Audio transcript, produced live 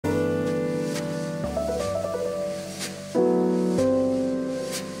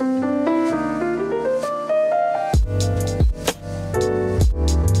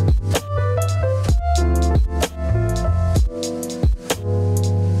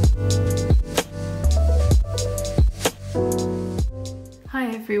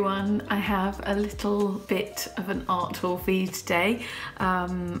everyone, I have a little bit of an art haul for you today.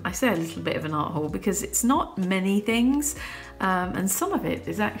 I say a little bit of an art haul because it's not many things, and some of it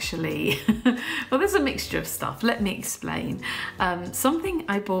is actually, well, there's a mixture of stuff. Let me explain. Something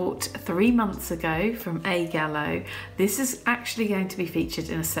I bought 3 months ago from Gallo. This is actually going to be featured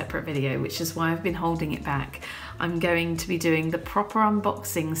in a separate video, which is why I've been holding it back. I'm going to be doing the proper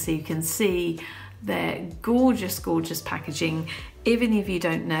unboxing so you can see their gorgeous, gorgeous packaging. If any of you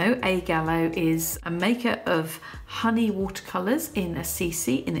don't know, Gallo is a maker of honey watercolours in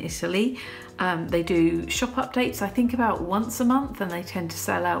Assisi in Italy. They do shop updates, I think about once a month, and they tend to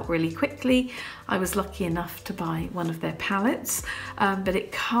sell out really quickly. I was lucky enough to buy one of their palettes, but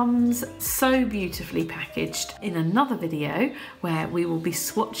it comes so beautifully packaged. In another video where we will be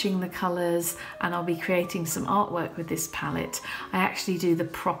swatching the colours and I'll be creating some artwork with this palette, I actually do the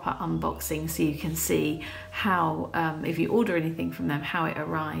proper unboxing so you can see how, if you order anything from them, how it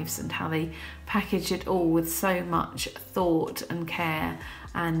arrives and how they package it all with so much thought and care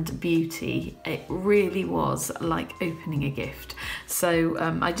and beauty. It really was like opening a gift. So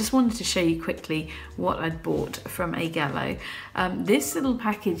I just wanted to show you quickly what I'd bought from Gallo. This little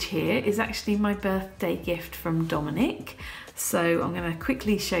package here is actually my birthday gift from Dominic. So I'm going to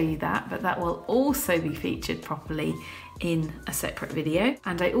quickly show you that, but that will also be featured properly in a separate video.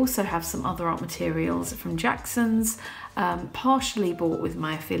 And I also have some other art materials from Jackson's, partially bought with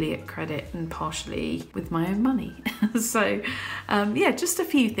my affiliate credit and partially with my own money. So yeah, just a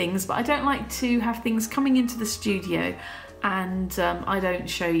few things, but I don't like to have things coming into the studio and I don't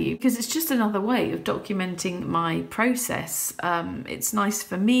show you because it's just another way of documenting my process. It's nice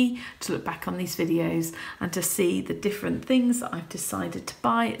for me to look back on these videos and to see the different things that I've decided to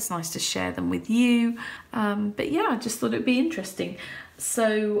buy. It's nice to share them with you. But yeah, I just thought it'd be interesting.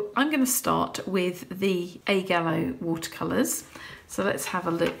 So I'm going to start with the Gallo watercolours. So let's have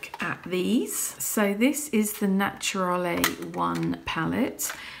a look at these. So this is the Naturale 1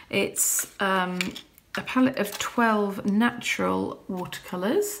 palette. It's a palette of 12 natural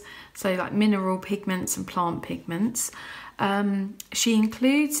watercolours, so like mineral pigments and plant pigments. She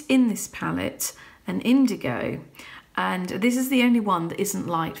includes in this palette an indigo, and this is the only one that isn't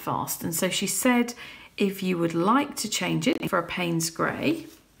light fast. And so she said if you would like to change it for a Payne's Grey,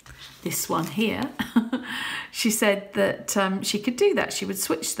 this one here, she said that she could do that, she would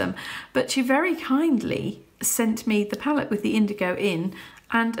switch them. But she very kindly sent me the palette with the indigo in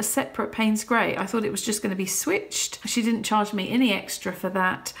and a separate Payne's Grey. I thought it was just going to be switched. She didn't charge me any extra for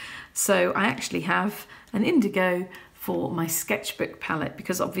that. So I actually have an indigo for my sketchbook palette,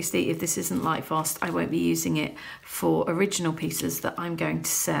 because obviously if this isn't light fast, I won't be using it for original pieces that I'm going to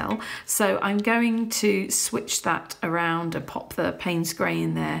sell. So I'm going to switch that around and pop the Payne's Grey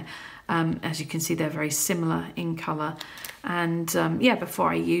in there. As you can see, they're very similar in colour. And yeah, before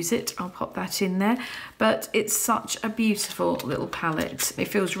I use it, I'll pop that in there. But it's such a beautiful little palette. It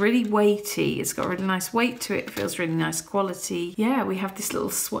feels really weighty. It's got a really nice weight to it. It feels really nice quality. Yeah, we have this little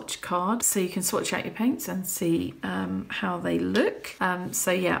swatch card, so you can swatch out your paints and see how they look.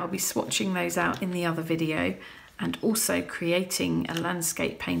 So yeah, I'll be swatching those out in the other video, and also creating a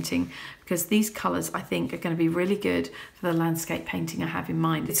landscape painting, because these colours I think are going to be really good for the landscape painting I have in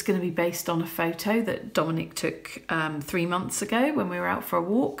mind. It's going to be based on a photo that Dominic took 3 months ago when we were out for a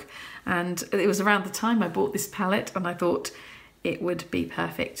walk, and it was around the time I bought this palette, and I thought it would be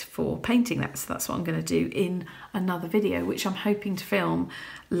perfect for painting that. So that's what I'm going to do in another video, which I'm hoping to film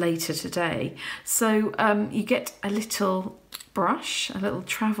later today. So you get a little brush, a little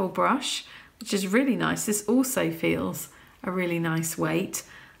travel brush, which is really nice. This also feels a really nice weight.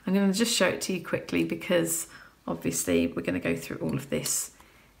 I'm going to just show it to you quickly because obviously we're going to go through all of this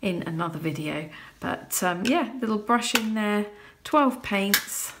in another video. But yeah, little brush in there, 12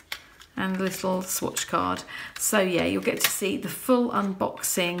 paints and a little swatch card. So yeah, you'll get to see the full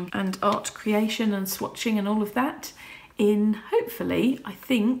unboxing and art creation and swatching and all of that in, hopefully, I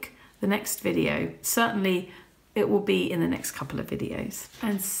think, the next video. Certainly it will be in the next couple of videos.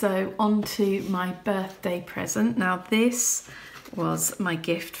 And so on to my birthday present. Now this was my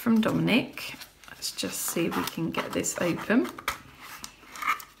gift from Dominic. Let's just see if we can get this open.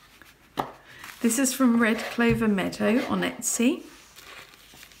 This is from Red Clover Meadow on Etsy.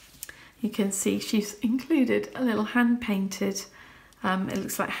 You can see she's included a little hand-painted, it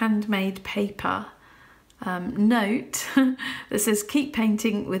looks like handmade paper note that says keep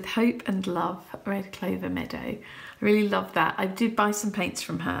painting with hope and love, Red Clover Meadow. I really love that. I did buy some paints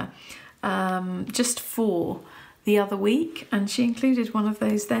from her just for the other week, and she included one of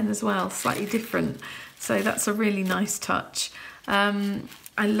those then as well, slightly different. So that's a really nice touch.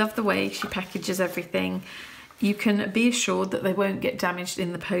 I love the way she packages everything. you can be assured that they won't get damaged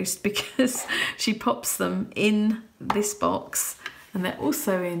in the post because she pops them in this box, and they're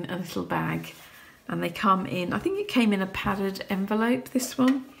also in a little bag, and they come in, I think it came in a padded envelope, this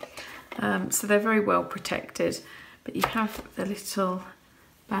one. So they're very well protected. But you have the little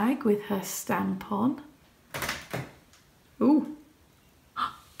bag with her stamp on. Ooh,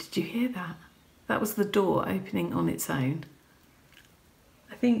 did you hear that? That was the door opening on its own.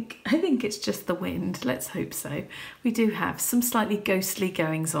 I think it's just the wind, let's hope so. We do have some slightly ghostly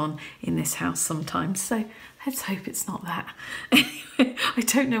goings on in this house sometimes, so let's hope it's not that. Anyway, I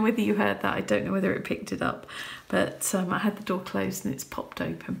don't know whether you heard that, I don't know whether it picked it up, but I had the door closed and it's popped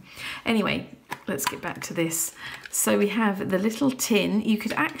open. Anyway, let's get back to this. So we have the little tin. You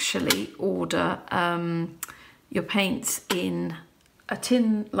could actually order your paints in a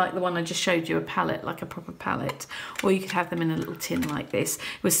tin like the one I just showed you, a palette, like a proper palette, or you could have them in a little tin like this.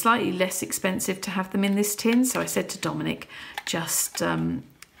 It was slightly less expensive to have them in this tin, so I said to Dominic, just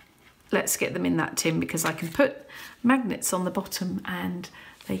let's get them in that tin because I can put magnets on the bottom and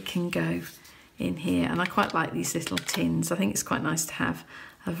they can go in here. And I quite like these little tins. I think it's quite nice to have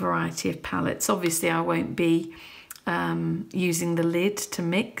a variety of palettes. Obviously I won't be using the lid to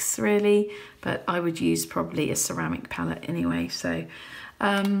mix really, but I would use probably a ceramic palette anyway. So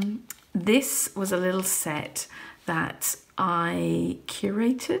this was a little set that I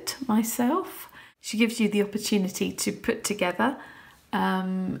curated myself. She gives you the opportunity to put together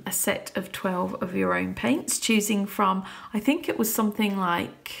a set of 12 of your own paints, choosing from, I think it was something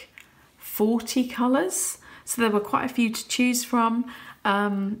like 40 colours. So there were quite a few to choose from.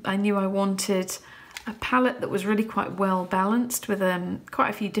 I knew I wanted a palette that was really quite well balanced with quite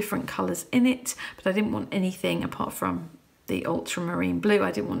a few different colours in it, but I didn't want anything apart from the ultramarine blue. I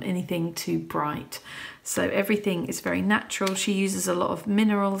didn't want anything too bright. So everything is very natural. She uses a lot of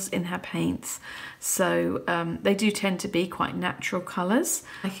minerals in her paints, so they do tend to be quite natural colours.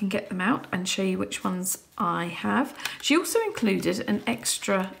 I can get them out and show you which ones I have. She also included an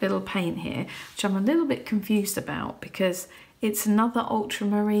extra little paint here, which I'm a little bit confused about because it's another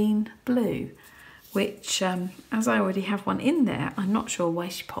ultramarine blue, which as I already have one in there, I'm not sure why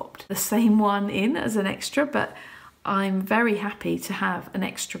she popped the same one in as an extra, but I'm very happy to have an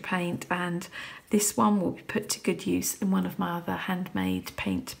extra paint, and this one will be put to good use in one of my other handmade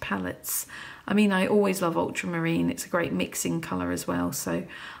paint palettes. I mean, I always love ultramarine. It's a great mixing colour as well, so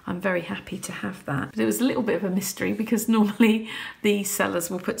I'm very happy to have that. But it was a little bit of a mystery because normally the sellers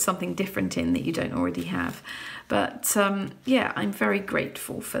will put something different in that you don't already have. But yeah, I'm very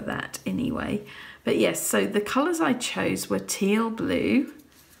grateful for that anyway. But yes, so the colours I chose were teal blue.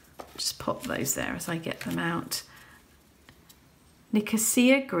 Just pop those there as I get them out.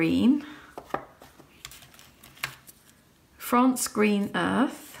 Nicosia green. France green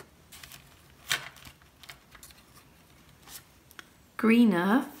earth. Green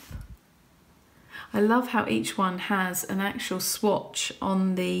earth. I love how each one has an actual swatch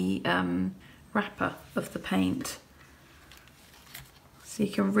on the wrapper of the paint, so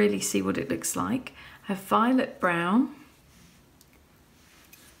you can really see what it looks like. I have violet brown,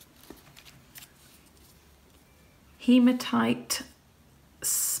 hematite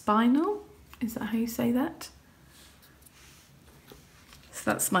spinel, is that how you say that? So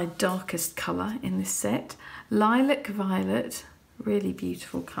that's my darkest colour in this set. Lilac violet, really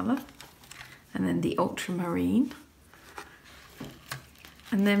beautiful colour. And then the ultramarine.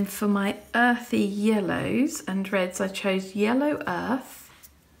 And then for my earthy yellows and reds, I chose yellow earth,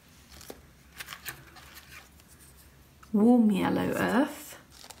 warm yellow earth,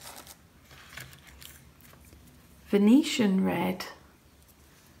 Venetian red,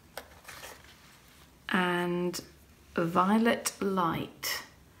 and violet light.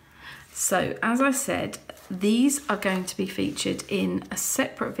 So as I said, these are going to be featured in a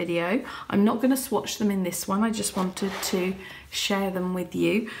separate video. I'm not going to swatch them in this one, I just wanted to share them with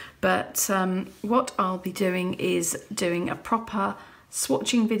you. But what I'll be doing is doing a proper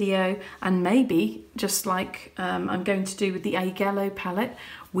swatching video, and maybe just like I'm going to do with the Gallo palette,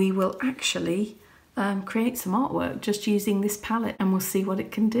 we will actually create some artwork just using this palette, and we'll see what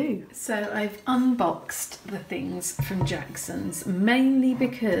it can do. So I've unboxed the things from Jackson's, mainly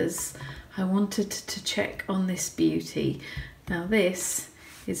because I wanted to check on this beauty. Now this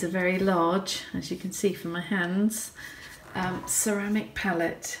is a very large, as you can see from my hands, ceramic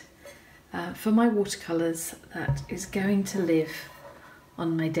palette for my watercolours that is going to live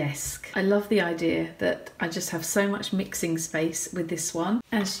on my desk. I love the idea that I just have so much mixing space with this one.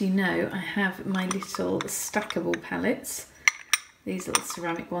 As you know, I have my little stackable palettes, These little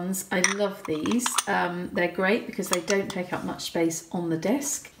ceramic ones. I love these. They're great because they don't take up much space on the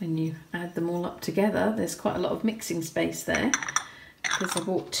desk. When you add them all up together, there's quite a lot of mixing space there, because I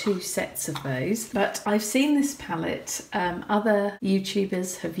bought 2 sets of those. But I've seen this palette, other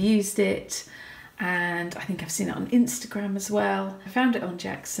YouTubers have used it, and I think I've seen it on Instagram as well. I found it on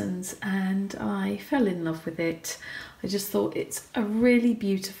Jackson's and I fell in love with it. I just thought it's a really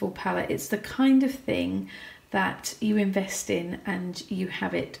beautiful palette. It's the kind of thing that you invest in and you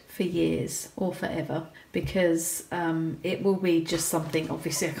have it for years or forever, because it will be just something,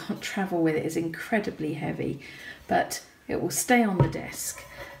 obviously I can't travel with it, it's incredibly heavy, but it will stay on the desk,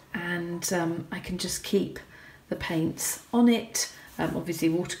 and I can just keep the paints on it. Obviously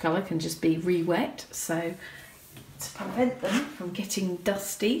watercolour can just be re-wet, so to prevent them from getting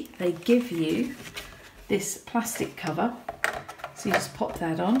dusty, they give you this plastic cover. So you just pop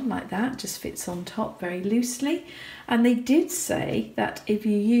that on like that, just fits on top very loosely. And they did say that if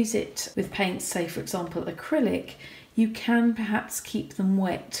you use it with paints, say for example acrylic, you can perhaps keep them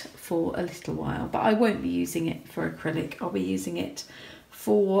wet for a little while, but I won't be using it for acrylic. I'll be using it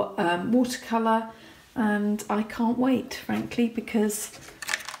for watercolour, and I can't wait, frankly, because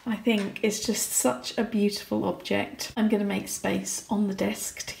I think it's just such a beautiful object. I'm going to make space on the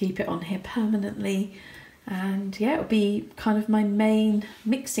desk to keep it on here permanently. And yeah, it'll be kind of my main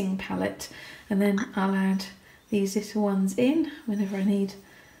mixing palette, and then I'll add these little ones in whenever I need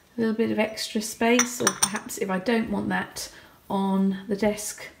a little bit of extra space, or perhaps if I don't want that on the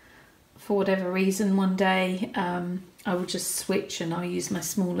desk for whatever reason one day, I will just switch and I'll use my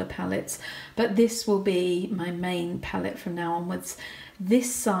smaller palettes. But this will be my main palette from now onwards.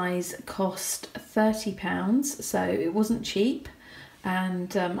 This size cost £30, so it wasn't cheap.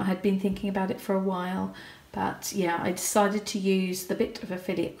 And I had been thinking about it for a while, but yeah, I decided to use the bit of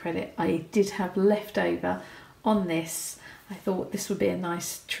affiliate credit I did have left over on this. I thought this would be a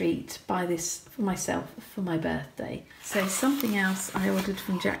nice treat, buy this for myself for my birthday. So something else I ordered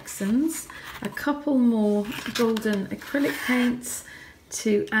from Jackson's, a couple more golden acrylic paints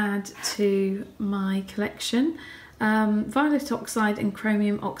to add to my collection. Violet oxide and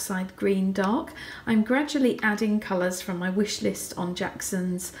chromium oxide green dark. I'm gradually adding colours from my wish list on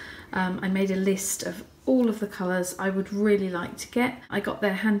Jackson's. I made a list of all of the colours I would really like to get. I got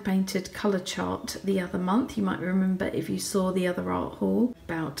their hand painted colour chart the other month. You might remember if you saw the other art haul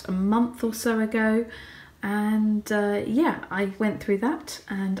about a month or so ago. And yeah, I went through that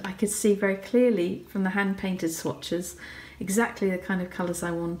and I could see very clearly from the hand painted swatches exactly the kind of colours I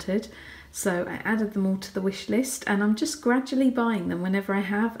wanted. So I added them all to the wish list, and I'm just gradually buying them whenever I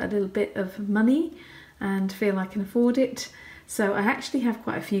have a little bit of money and feel I can afford it. So I actually have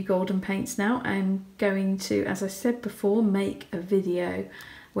quite a few golden paints now. I'm going to, as I said before, make a video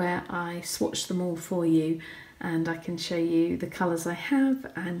where I swatch them all for you, and I can show you the colours I have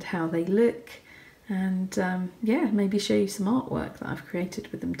and how they look, and yeah, maybe show you some artwork that I've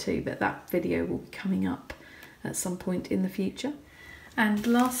created with them too, but that video will be coming up at some point in the future. And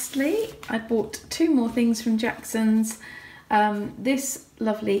lastly, I bought 2 more things from Jackson's. This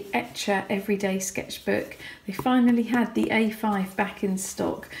lovely Etcher Everyday Sketchbook. They finally had the A5 back in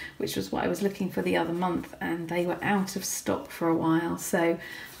stock, which was what I was looking for the other month, and they were out of stock for a while. So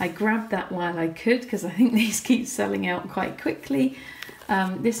I grabbed that while I could, because I think these keep selling out quite quickly.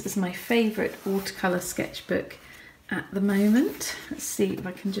 This is my favourite watercolour sketchbook at the moment. Let's see if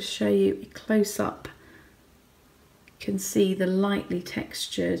I can just show you a close-up. Can see the lightly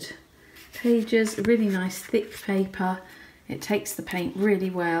textured pages, really nice thick paper. It takes the paint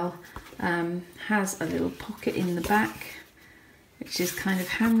really well, has a little pocket in the back, which is kind of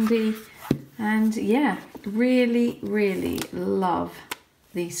handy. And yeah, really love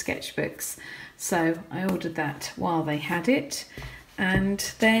these sketchbooks. So I ordered that while they had it. And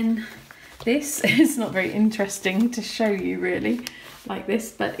then this is not very interesting to show you really like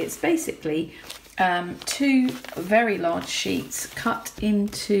this, but it's basically 2 very large sheets cut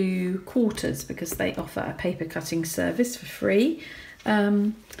into quarters, because they offer a paper cutting service for free.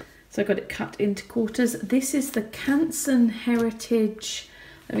 So I got it cut into quarters. This is the Canson Heritage.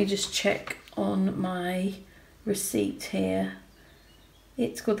 Let me just check on my receipt here.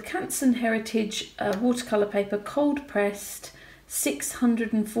 It's called the Canson Heritage watercolour paper, cold pressed,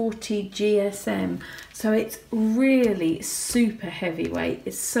 640 GSM. So it's really super heavyweight.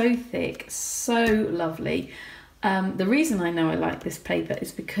 It's so thick, so lovely. The reason I know I like this paper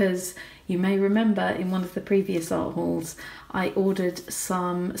is because you may remember in one of the previous art hauls I ordered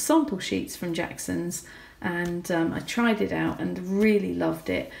some sample sheets from Jackson's, and I tried it out and really loved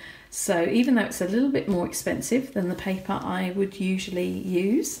it. So even though it's a little bit more expensive than the paper I would usually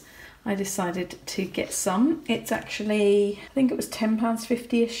use, I decided to get some. It's actually, I think it was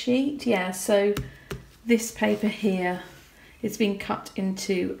 £10.50 a sheet. Yeah, so this paper here, it's been cut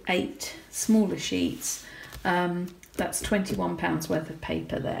into 8 smaller sheets. That's £21 worth of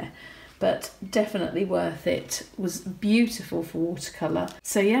paper there, but definitely worth it. Was beautiful for watercolour.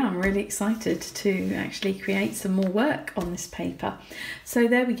 So yeah, I'm really excited to actually create some more work on this paper. So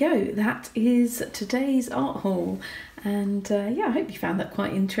there we go, that is today's art haul. And yeah, I hope you found that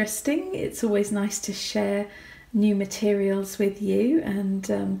quite interesting. It's always nice to share new materials with you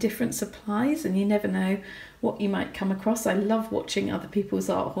and different supplies, and you never know what you might come across. I love watching other people's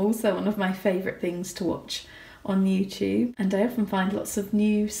art hauls. They're one of my favourite things to watch on YouTube, and I often find lots of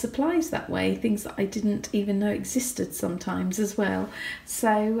new supplies that way, things that I didn't even know existed sometimes as well.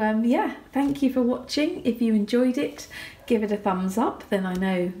 So yeah, thank you for watching. If you enjoyed it, give it a thumbs up, then I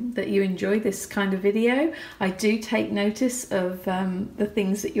know that you enjoy this kind of video. I do take notice of the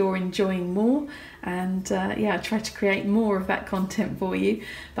things that you're enjoying more, and yeah, I try to create more of that content for you,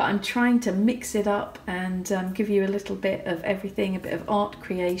 but I'm trying to mix it up and give you a little bit of everything, a bit of art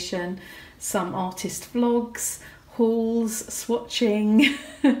creation, some artist vlogs, hauls, swatching,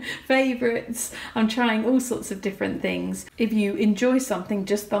 favourites. I'm trying all sorts of different things. If you enjoy something,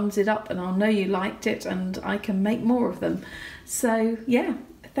 just thumbs it up and I'll know you liked it and I can make more of them. So yeah,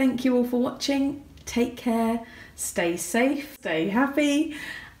 thank you all for watching. Take care, stay safe, stay happy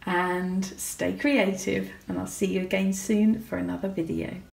and stay creative, and I'll see you again soon for another video.